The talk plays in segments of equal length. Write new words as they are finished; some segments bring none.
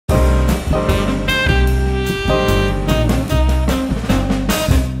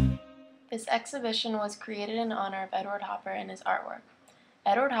exhibition was created in honor of Edward Hopper and his artwork.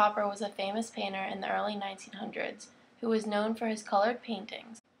 Edward Hopper was a famous painter in the early 1900s who was known for his colored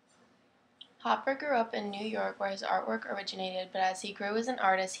paintings. Hopper grew up in New York where his artwork originated, but as he grew as an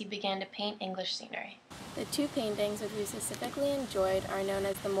artist, he began to paint English scenery. The two paintings which we specifically enjoyed are known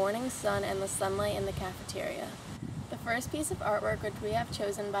as The Morning Sun and The Sunlight in the Cafeteria. The first piece of artwork which we have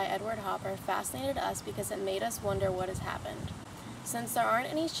chosen by Edward Hopper fascinated us because it made us wonder what has happened. Since there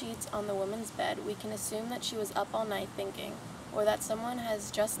aren't any sheets on the woman's bed, we can assume that she was up all night thinking, or that someone has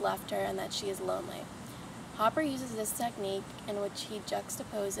just left her and that she is lonely. Hopper uses this technique in which he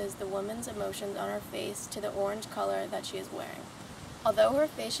juxtaposes the woman's emotions on her face to the orange color that she is wearing. Although her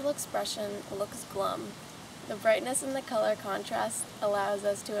facial expression looks glum, the brightness in the color contrast allows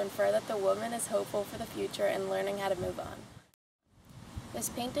us to infer that the woman is hopeful for the future and learning how to move on. This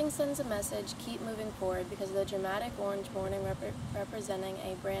painting sends a message, keep moving forward, because of the dramatic orange morning representing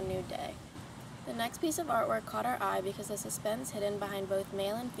a brand new day. The next piece of artwork caught our eye because of the suspense hidden behind both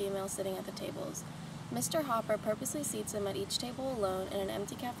male and female sitting at the tables. Mr. Hopper purposely seats them at each table alone in an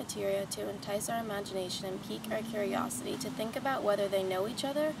empty cafeteria to entice our imagination and pique our curiosity to think about whether they know each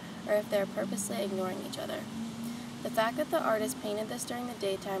other or if they are purposely ignoring each other. The fact that the artist painted this during the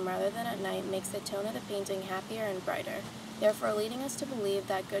daytime rather than at night makes the tone of the painting happier and brighter, therefore leading us to believe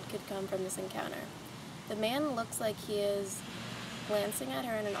that good could come from this encounter. The man looks like he is glancing at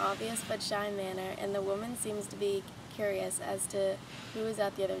her in an obvious but shy manner, and the woman seems to be curious as to who is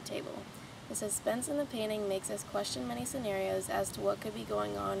at the other table. The suspense in the painting makes us question many scenarios as to what could be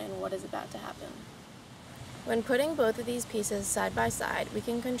going on and what is about to happen. When putting both of these pieces side by side, we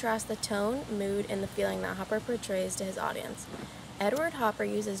can contrast the tone, mood, and the feeling that Hopper portrays to his audience. Edward Hopper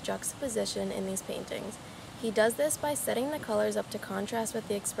uses juxtaposition in these paintings. He does this by setting the colors up to contrast with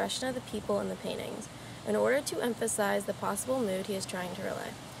the expression of the people in the paintings, in order to emphasize the possible mood he is trying to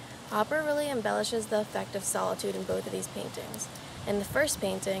relay. Hopper really embellishes the effect of solitude in both of these paintings. In the first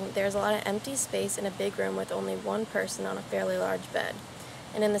painting, there's a lot of empty space in a big room with only one person on a fairly large bed.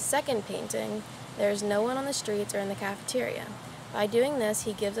 And in the second painting, there's no one on the streets or in the cafeteria. By doing this,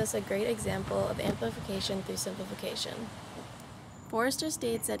 he gives us a great example of amplification through simplification. Forster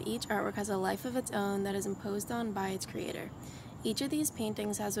states that each artwork has a life of its own that is imposed on by its creator. Each of these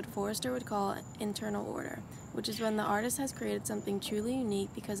paintings has what Forster would call internal order, which is when the artist has created something truly unique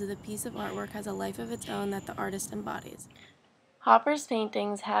because the piece of artwork has a life of its own that the artist embodies. Hopper's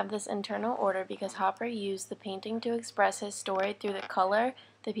paintings have this internal order because Hopper used the painting to express his story through the color,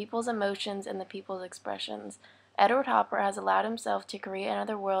 the people's emotions, and the people's expressions. Edward Hopper has allowed himself to create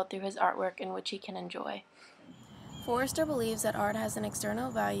another world through his artwork in which he can enjoy. Forster believes that art has an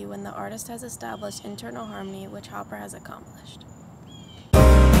external value when the artist has established internal harmony, which Hopper has accomplished.